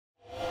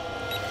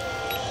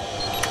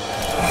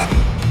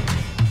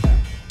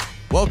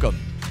Welcome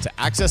to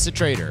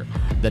AccessATrader,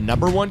 the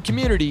 #1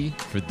 community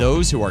for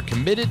those who are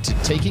committed to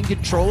taking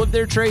control of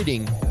their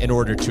trading in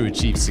order to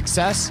achieve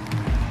success,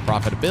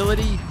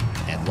 profitability,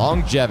 and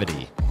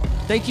longevity.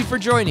 Thank you for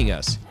joining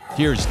us.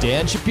 Here's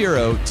Dan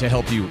Shapiro to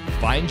help you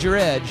find your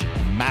edge,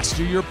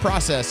 master your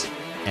process,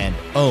 and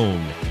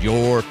own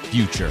your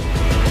future.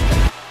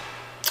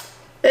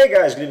 Hey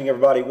guys, good evening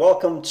everybody.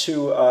 Welcome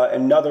to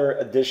another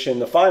edition,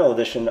 the final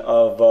edition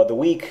of the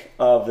week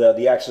of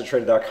the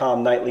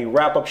AccessATrader.com nightly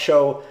wrap-up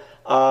show.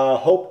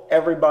 Hope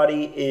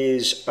everybody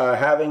is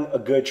having a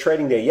good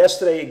trading day.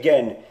 Yesterday,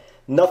 again,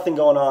 nothing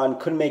going on,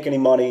 couldn't make any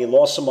money,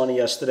 lost some money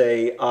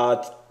yesterday.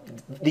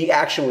 The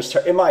action was,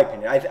 in my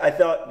opinion, I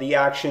thought the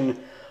action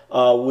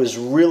was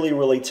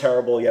really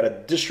terrible. You had a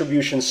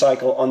distribution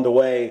cycle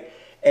underway.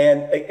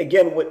 And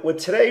again, what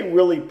today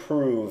really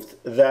proved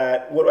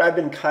that what I've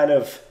been kind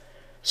of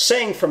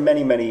saying for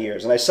many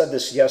years, and I said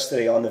this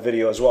yesterday on the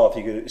video as well,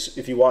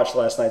 if you watched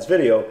last night's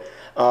video,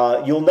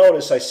 you'll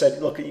notice I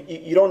said, look,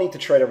 you don't need to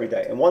trade every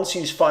day. And once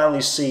you finally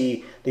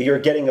see that you're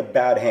getting a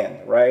bad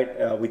hand,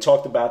 right? We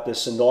talked about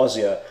this in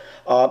nausea.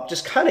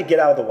 Just kind of get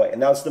out of the way.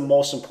 And that's the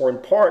most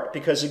important part,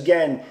 because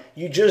again,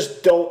 you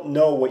just don't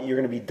know what you're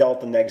going to be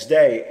dealt the next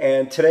day.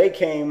 And today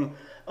came,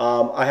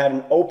 I had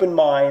an open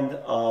mind.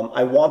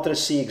 I wanted to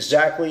see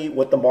exactly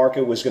what the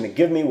market was going to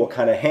give me, what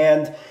kind of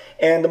hand.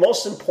 And the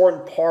most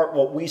important part,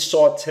 what we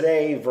saw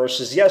today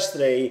versus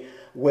yesterday,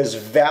 was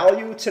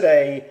value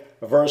today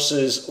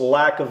versus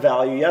lack of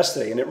value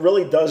yesterday. And it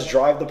really does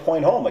drive the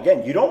point home.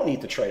 Again, you don't need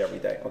to trade every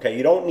day. Okay,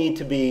 you don't need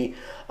to be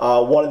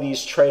one of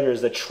these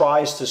traders that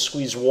tries to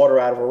squeeze water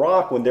out of a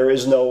rock when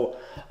there's no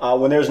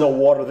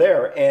water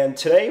there. And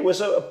today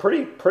was a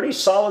pretty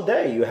solid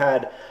day. You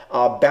had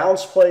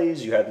bounce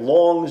plays, you had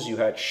longs, you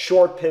had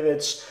short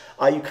pivots.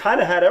 You kind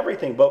of had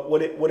everything. But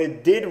what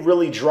it did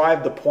really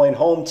drive the point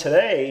home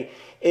today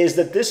is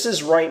that this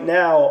is right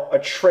now a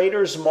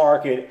trader's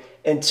market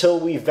until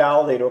we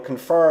validate or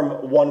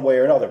confirm one way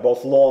or another,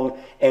 both long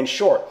and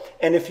short.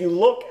 And if you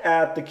look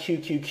at the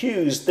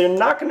QQQs, they're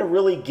not going to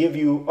really give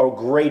you a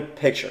great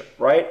picture,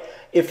 right?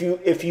 If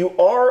you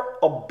are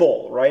a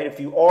bull, right? If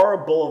you are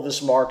a bull of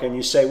this market and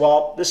you say,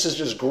 well, this is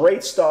just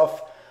great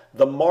stuff,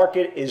 the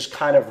market is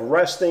kind of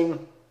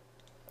resting,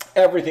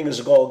 everything is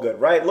all good,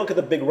 right? Look at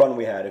the big run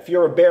we had. If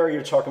you're a bear,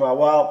 you're talking about,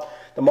 well,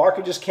 the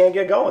market just can't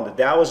get going. The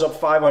Dow was up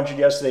 500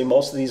 yesterday.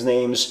 Most of these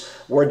names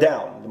were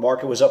down. The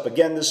market was up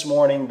again this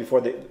morning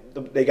before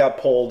they got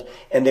pulled,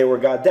 and they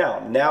got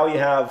down. Now you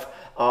have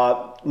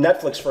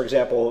Netflix, for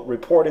example,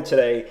 reported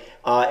today.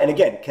 And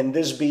again, can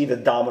this be the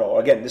domino?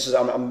 Again, this is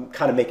I'm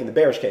kind of making the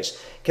bearish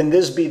case. Can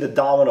this be the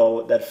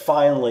domino that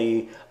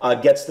finally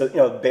gets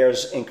the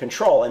bears in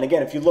control? And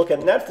again, if you look at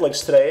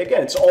Netflix today,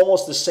 again, it's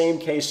almost the same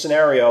case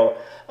scenario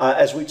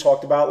as we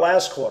talked about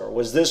last quarter.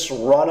 Was this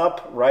run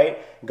up, right,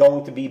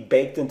 going to be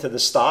baked into the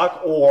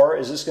stock, or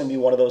is this going to be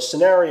one of those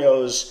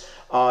scenarios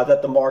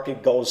that the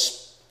market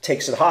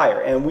takes it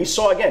higher? And we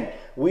saw again,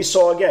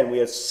 we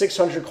had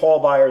 600 call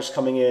buyers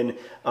coming in,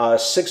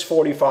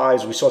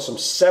 645s. We saw some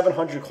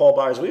 700 call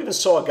buyers. We even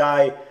saw a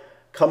guy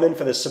come in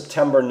for the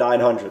September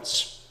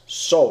 900s.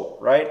 So,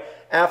 right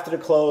after the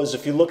close,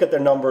 if you look at their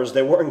numbers,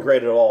 they weren't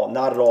great at all,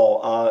 not at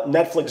all.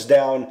 Netflix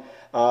down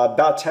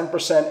about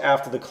 10%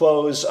 after the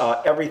close.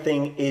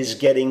 Everything is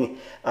getting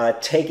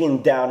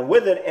taken down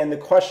with it. And the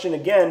question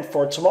again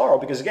for tomorrow,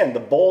 because again,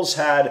 the bulls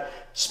had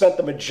spent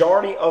the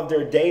majority of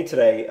their day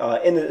today,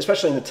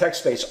 especially in the tech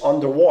space,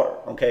 underwater.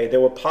 Okay,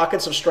 there were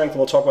pockets of strength, and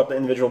we'll talk about the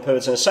individual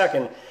pivots in a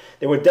second.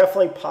 There were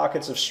definitely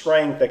pockets of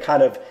strength that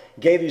kind of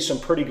gave you some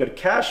pretty good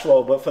cash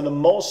flow, but for the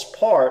most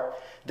part,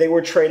 they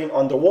were trading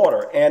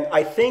underwater. And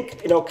I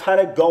think, kind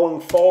of going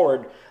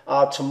forward,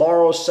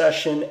 tomorrow's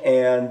session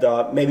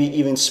and maybe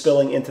even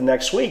spilling into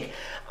next week,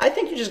 I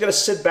think you just got to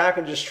sit back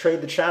and just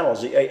trade the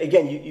channels.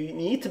 Again, you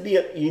need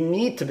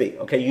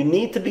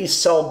to be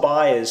sell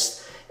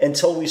biased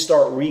until we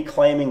start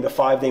reclaiming the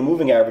 5-day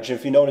moving average. And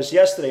if you notice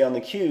yesterday on the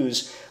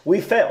Qs,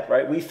 we failed,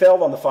 right? We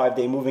failed on the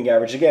 5-day moving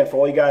average. Again, for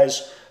all you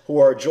guys who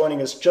are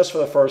joining us just for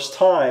the first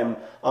time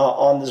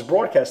on this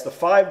broadcast, the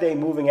 5-day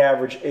moving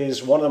average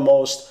is one of the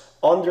most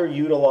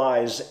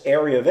underutilized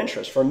area of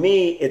interest. For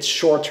me, it's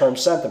short-term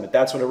sentiment.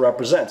 That's what it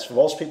represents. For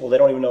most people, they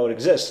don't even know it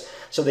exists.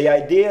 So the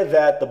idea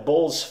that the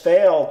bulls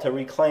failed to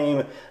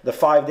reclaim the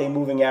 5-day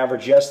moving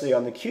average yesterday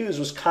on the Qs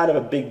was kind of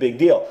a big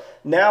deal.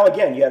 Now,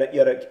 again, you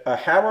had a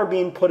hammer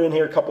being put in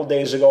here a couple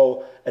days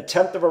ago,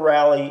 attempt of a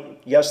rally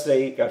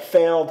yesterday got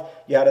failed.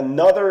 You had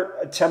another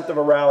attempt of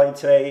a rally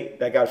today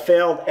that got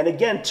failed. And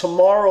again,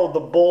 tomorrow the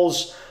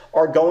bulls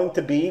are going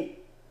to be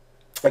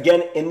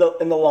again in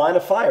the line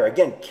of fire.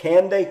 Again,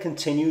 can they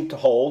continue to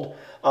hold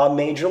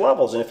major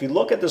levels? And if you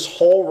look at this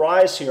whole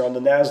rise here on the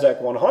NASDAQ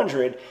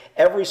 100,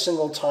 every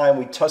single time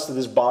we tested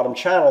this bottom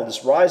channel,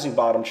 this rising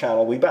bottom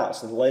channel, we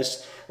bounced. And the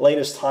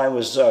latest time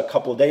was a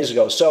couple of days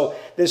ago. So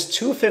this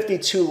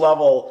 252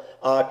 level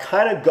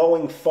kind of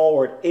going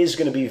forward is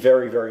going to be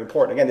very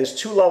important. Again, there's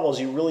two levels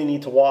you really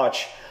need to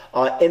watch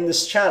in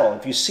this channel.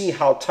 If you see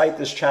how tight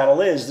this channel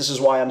is, this is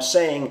why I'm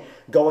saying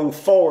going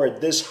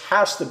forward, this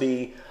has to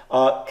be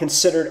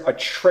considered a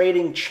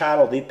trading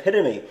channel, the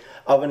epitome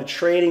of a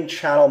trading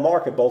channel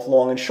market, both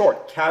long and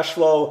short. Cash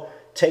flow,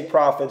 take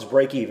profits,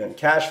 break even.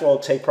 Cash flow,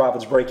 take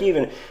profits, break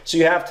even. So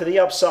you have to the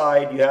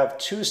upside, you have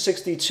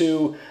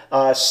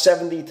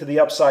 262.70 to the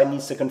upside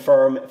needs to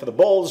confirm for the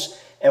bulls.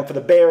 And for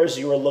the bears,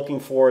 you are looking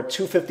for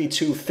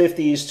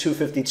 252.50s,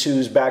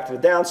 252s back to the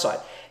downside.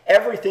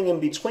 Everything in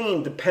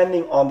between,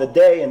 depending on the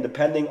day and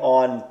depending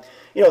on,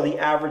 you know, the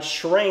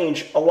average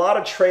range, a lot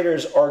of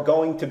traders are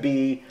going to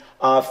be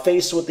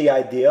faced with the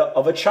idea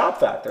of a chop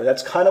factor.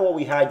 That's kind of what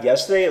we had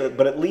yesterday,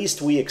 but at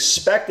least we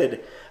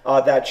expected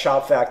that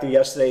chop factor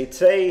yesterday.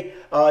 Today,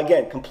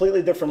 again,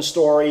 completely different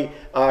story,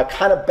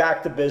 kind of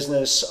back to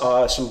business,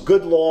 some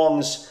good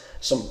longs,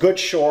 some good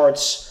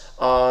shorts,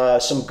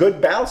 some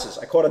good bounces.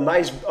 I caught a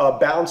nice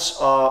bounce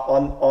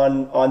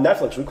on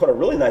Netflix. We caught a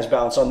really nice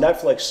bounce on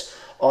Netflix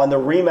on the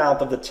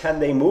remount of the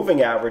 10-day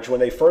moving average when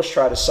they first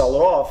tried to sell it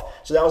off.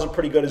 So that was a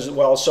pretty good as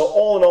well. So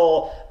all in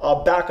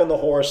all, back on the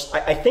horse.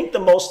 I think the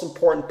most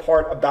important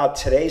part about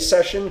today's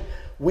session,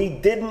 we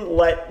didn't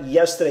let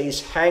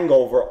yesterday's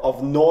hangover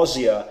of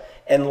nausea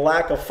and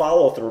lack of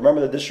follow-through.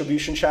 Remember the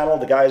distribution channel?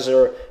 The guys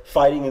are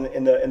fighting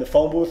in the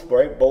phone booth,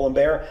 right? Bull and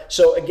bear.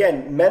 So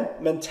again,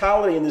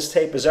 mentality in this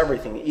tape is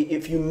everything.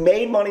 If you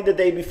made money the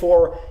day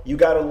before, you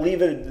got to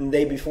leave it the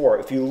day before.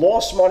 If you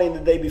lost money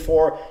the day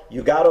before,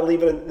 you got to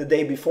leave it the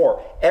day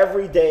before.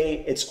 Every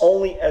day, it's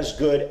only as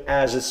good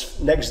as its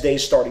next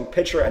day's starting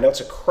pitcher. I know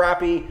it's a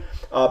crappy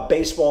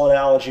baseball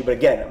analogy, but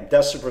again, I'm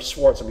desperate for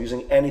sports. I'm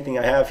using anything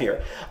I have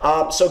here.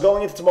 So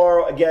going into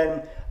tomorrow,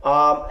 again,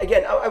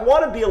 I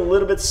want to be a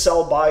little bit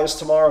sell biased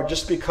tomorrow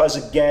just because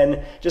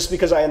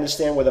I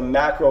understand where the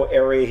macro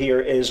area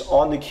here is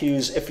on the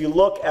Qs. If you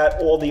look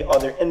at all the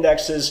other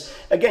indexes,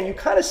 again, you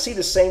kind of see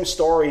the same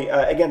story.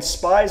 Again,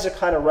 SPYs are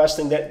kind of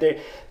resting.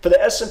 For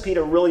the S&P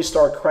to really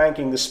start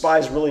cranking, the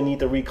SPYs really need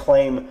to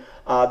reclaim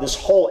this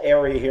whole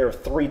area here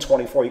of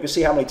 324. You can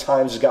see how many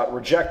times it got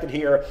rejected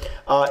here.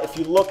 If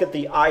you look at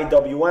the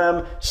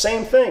IWM,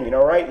 same thing, you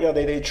know, right? You know,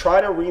 they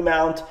try to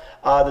remount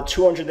the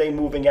 200-day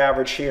moving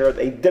average here.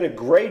 They did a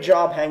great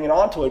job hanging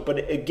on to it,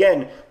 but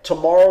again,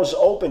 tomorrow's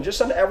open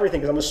just on everything,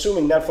 because I'm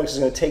assuming Netflix is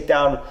going to take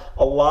down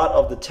a lot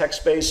of the tech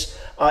space.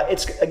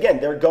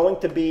 They're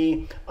going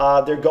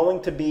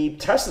to be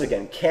tested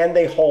again. Can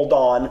they hold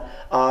on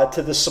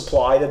to the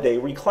supply that they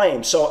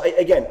reclaim? So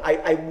again,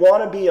 I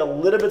want to be a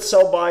little bit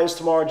sell biased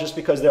tomorrow just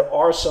because there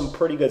are some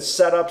pretty good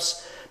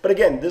setups. But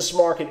again, this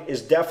market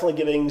is definitely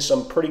giving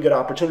some pretty good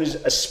opportunities,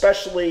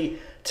 especially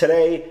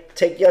today.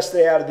 Take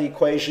yesterday out of the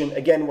equation.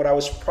 Again, what I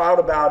was proud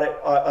about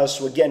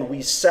again,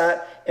 we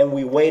sat and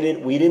we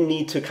waited. We didn't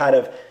need to kind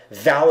of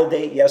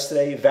validate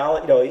yesterday.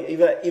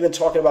 Even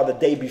talking about the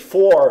day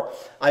before,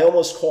 I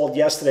almost called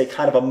yesterday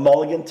kind of a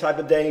mulligan type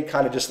of day,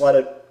 kind of just let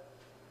it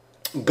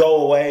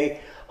go away.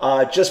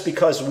 Just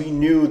because we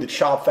knew the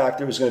chop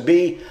factor was going to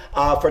be.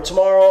 For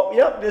tomorrow,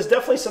 yeah, there's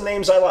definitely some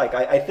names I like.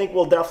 I think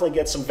we'll definitely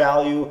get some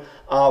value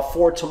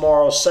for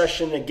tomorrow's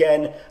session.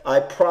 Again, I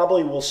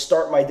probably will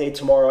start my day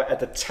tomorrow at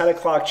the 10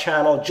 o'clock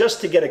channel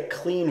just to get a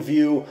clean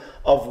view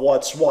of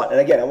what's what. And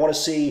again, I want to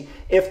see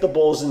if the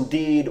bulls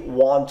indeed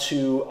want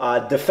to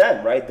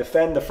defend, right?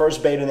 Defend the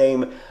first beta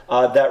name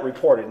that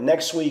reported.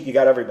 Next week, you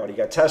got everybody. You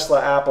got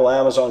Tesla, Apple,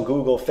 Amazon,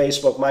 Google,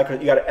 Facebook,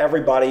 Microsoft. You got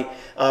everybody,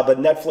 but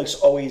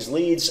Netflix always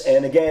leads.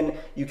 And again,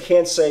 you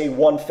can't say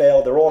one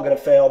failed. They're all going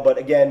to fail. But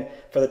again,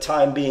 for the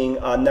time being,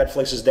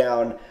 Netflix is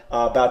down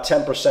about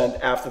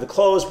 10% after the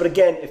close. But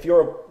again, if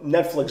you're a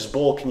Netflix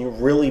bull, can you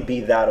really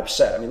be that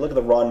upset? I mean, look at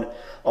the run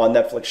on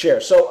Netflix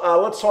shares. So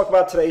let's talk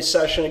about today's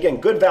session. Again,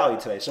 good value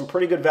today. Some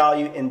pretty good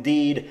value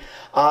indeed.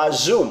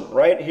 Zoom,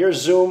 right?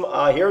 Here's Zoom.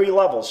 Here are your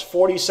levels.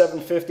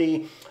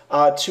 47.50,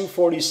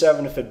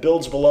 247. If it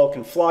builds below,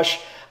 can flush.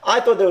 I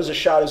thought there was a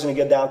shot it was going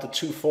to get down to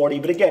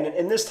 240. But again,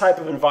 in this type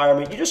of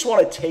environment, you just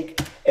want to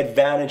take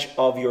advantage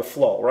of your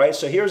flow, right?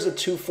 So here's the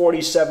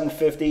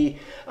 247.50,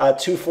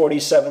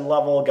 247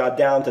 level, got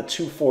down to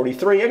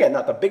 243. Again,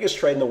 not the biggest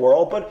trade in the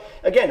world, but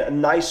again, a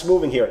nice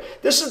moving here.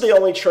 This is the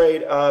only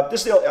trade. Let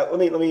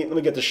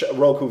me get the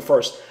Roku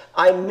first.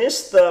 I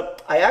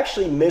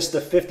actually missed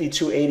the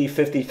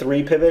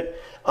 52.80-53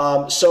 pivot.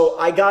 So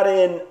I got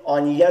in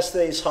on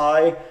yesterday's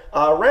high,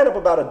 ran up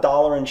about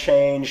 $1 and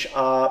change.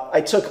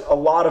 I took a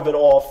lot of it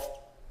off,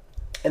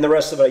 and the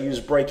rest of it I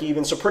used break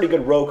even. So pretty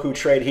good Roku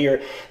trade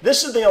here.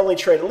 This is the only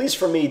trade, at least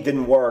for me,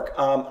 didn't work.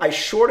 I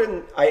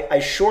shorted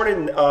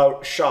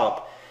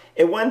Shop.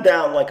 It went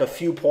down like a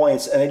few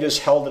points, and it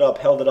just held it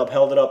up.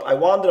 I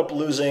wound up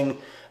losing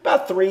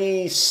about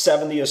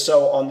 370 or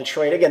so on the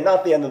trade. Again,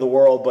 not the end of the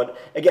world, but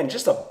again,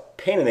 just a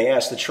pain in the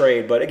ass to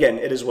trade, but again,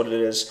 it is what it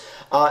is.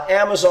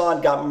 Amazon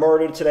got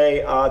murdered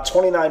today.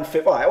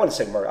 29.50. Well, I wouldn't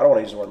say murder. I don't want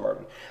to use the word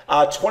murdered.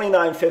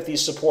 29.50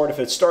 support. If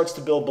it starts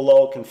to build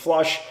below, it can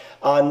flush.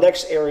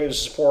 Next area of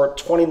support,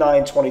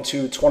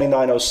 29.22,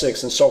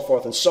 29.06, and so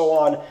forth and so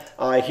on.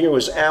 Here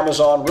was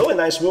Amazon. Really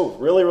nice move.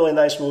 Really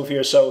nice move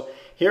here. So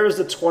Here's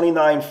the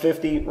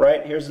 29.50,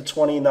 right? Here's the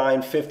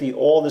 29.50,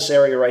 all this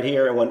area right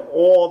here, and went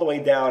all the way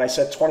down. I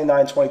said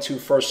 29.22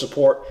 first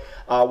support,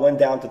 went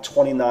down to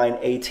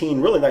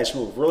 29.18. Really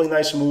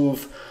nice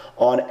move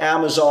on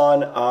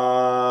Amazon.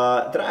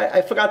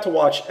 I forgot to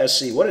watch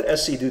SC. What did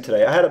SC do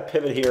today? I had a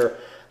pivot here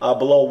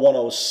below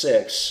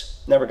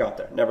 106. Never got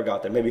there.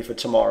 Maybe for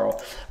tomorrow.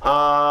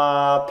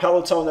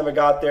 Peloton never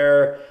got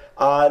there.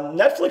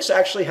 Netflix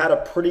actually had a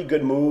pretty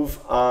good move,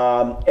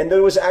 and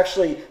there was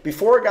actually,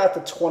 before it got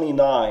to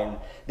 29,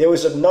 there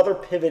was another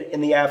pivot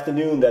in the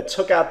afternoon that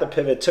took out the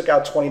pivot, took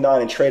out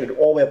 29 and traded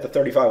all the way up to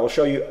 35. I'll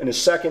show you in a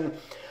second.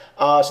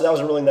 So that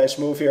was a really nice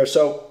move here.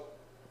 So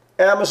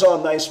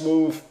Amazon, nice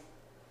move.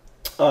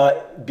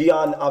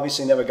 Beyond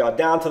obviously never got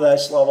down to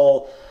this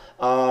level.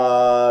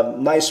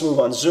 Nice move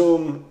on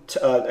Zoom.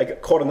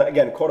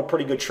 Caught a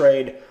pretty good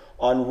trade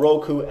on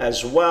Roku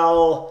as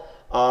well.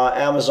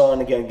 Amazon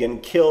again getting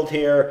killed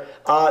here.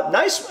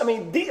 Nice. I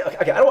mean,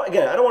 I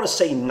don't want to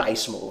say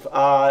nice move.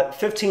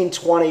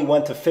 15.20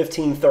 went to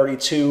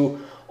 15.32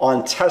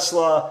 on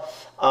Tesla.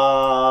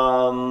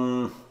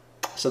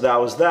 So that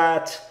was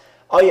that.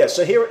 Oh yeah.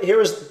 So here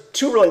is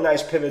two really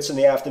nice pivots in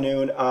the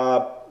afternoon.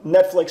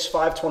 Netflix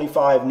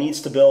 525 needs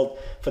to build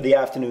for the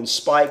afternoon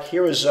spike.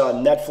 Here is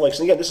Netflix,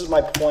 and again, this is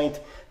my point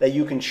that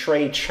you can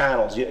trade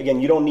channels. Again,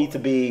 you don't need to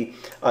be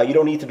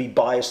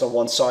biased on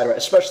one side,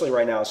 especially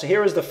right now. So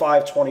here is the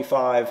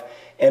 525,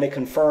 and it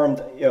confirmed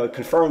the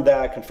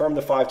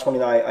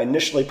 529 I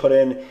initially put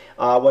in.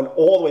 Went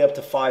all the way up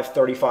to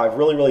 535.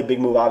 Really big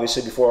move,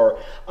 obviously before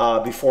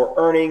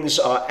earnings.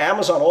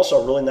 Amazon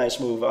also a really nice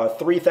move.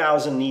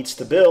 3,000 needs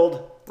to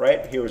build.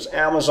 Right here's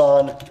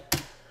Amazon.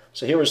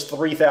 So here was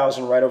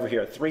 3,000 right over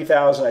here.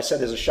 3,000. I said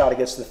there's a shot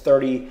against the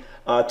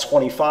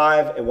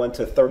 30.25. It went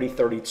to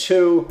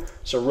 30.32.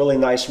 So really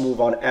nice move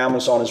on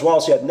Amazon as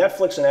well. So you had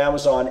Netflix and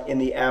Amazon in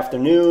the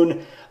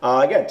afternoon.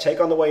 Again, take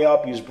on the way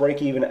up. Use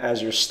break even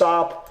as your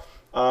stop.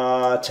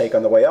 Take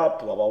on the way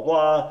up. Blah blah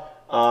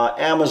blah.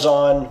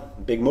 Amazon,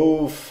 big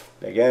move.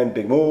 Again,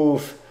 big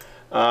move.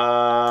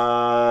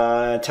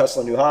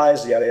 Tesla new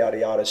highs. Yada yada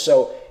yada.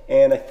 So.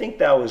 And I think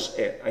that was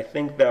it. Yeah, I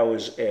think that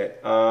was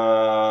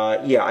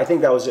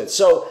it.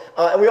 So,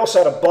 and we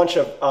also had a bunch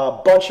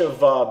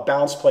of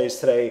bounce plays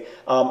today.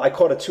 I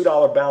caught a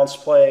 $2 bounce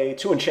play,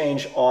 2 and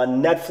change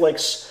on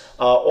Netflix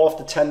off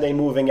the 10-day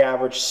moving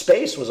average.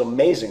 Space was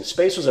amazing.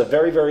 Space was a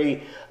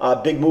very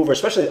big mover.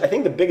 Especially, I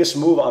think the biggest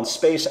move on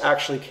Space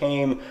actually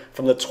came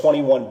from the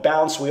 21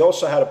 bounce. We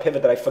also had a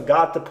pivot that I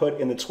forgot to put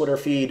in the Twitter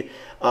feed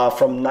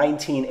from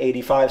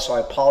 1985. So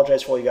I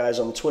apologize for all you guys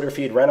on the Twitter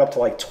feed. Ran up to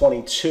like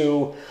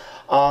 22.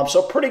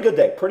 So pretty good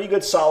day, pretty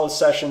good solid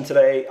session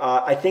today.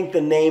 I think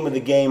the name of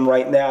the game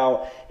right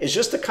now is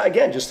just kind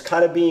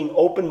of being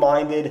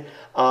open-minded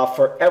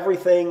for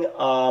everything.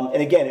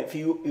 And again, if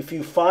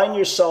you find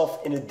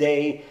yourself in a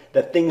day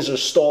that things are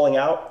stalling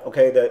out,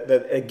 okay,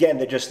 that again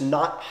they're just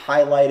not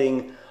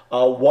highlighting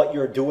what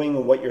you're doing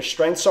and what your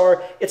strengths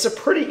are, it's a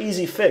pretty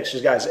easy fix,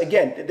 guys.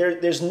 Again,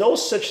 there's no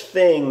such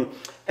thing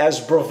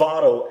as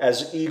bravado,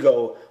 as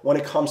ego when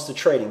it comes to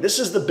trading. This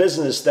is the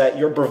business that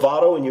your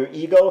bravado and your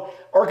ego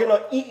are going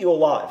to eat you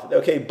alive.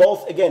 Okay,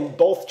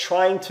 both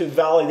trying to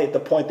validate the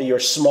point that you're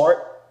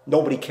smart,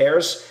 nobody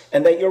cares,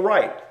 and that you're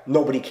right,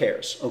 nobody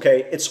cares.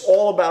 Okay, it's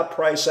all about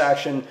price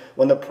action.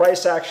 When the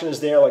price action is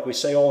there, like we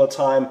say all the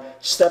time,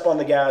 step on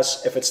the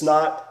gas. If it's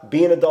not,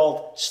 be an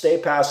adult, stay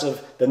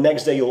passive. The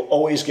next day you'll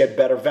always get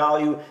better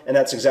value, and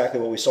that's exactly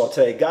what we saw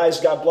today. Guys,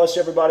 God bless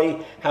you, everybody.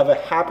 Have a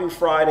happy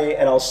Friday,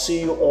 and I'll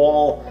see you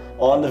all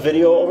on the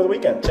video over the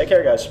weekend. Take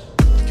care, guys.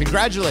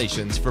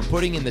 Congratulations for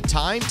putting in the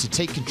time to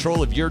take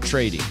control of your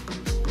trading.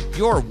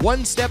 You're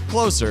one step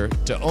closer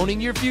to owning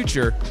your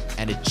future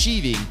and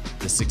achieving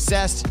the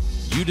success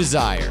you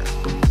desire.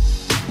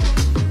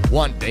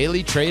 Want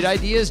daily trade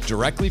ideas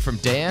directly from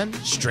Dan,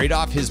 straight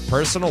off his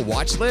personal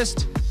watch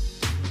list?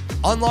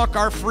 Unlock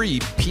our free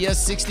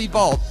PS60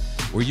 Vault,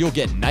 where you'll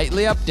get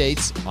nightly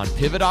updates on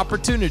pivot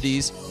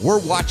opportunities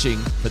we're watching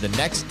for the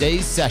next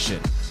day's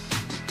session.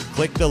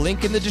 Click the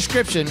link in the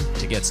description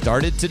to get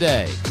started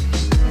today.